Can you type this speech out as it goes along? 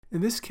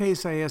In this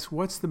case, I asked,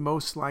 what's the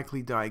most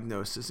likely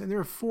diagnosis? And there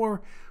are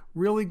four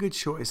really good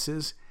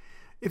choices.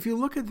 If you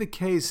look at the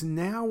case,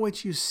 now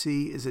what you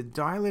see is a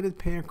dilated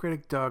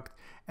pancreatic duct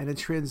and a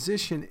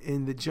transition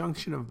in the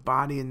junction of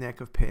body and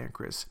neck of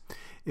pancreas.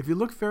 If you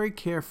look very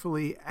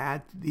carefully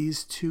at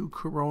these two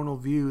coronal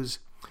views,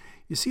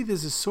 you see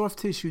there's a soft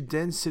tissue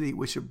density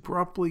which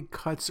abruptly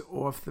cuts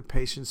off the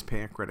patient's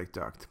pancreatic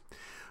duct.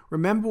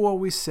 Remember what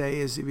we say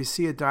is if you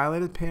see a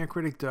dilated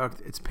pancreatic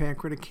duct, it's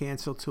pancreatic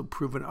cancer till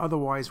proven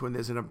otherwise when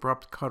there's an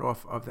abrupt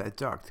cutoff of that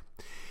duct.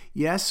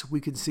 Yes, we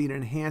can see an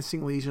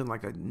enhancing lesion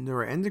like a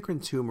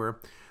neuroendocrine tumor,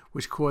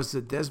 which causes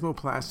a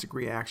desmoplastic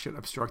reaction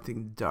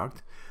obstructing the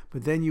duct,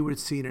 but then you would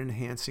see an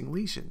enhancing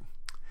lesion.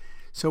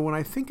 So when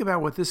I think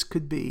about what this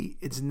could be,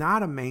 it's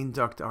not a main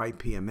duct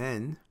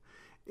IPMN,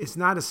 it's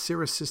not a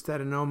serous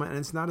cystadenoma, and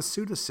it's not a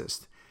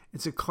pseudocyst.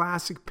 It's a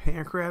classic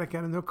pancreatic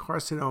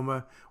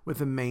adenocarcinoma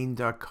with a main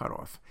duct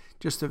cutoff.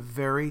 Just a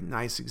very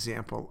nice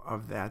example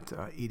of that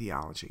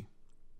etiology.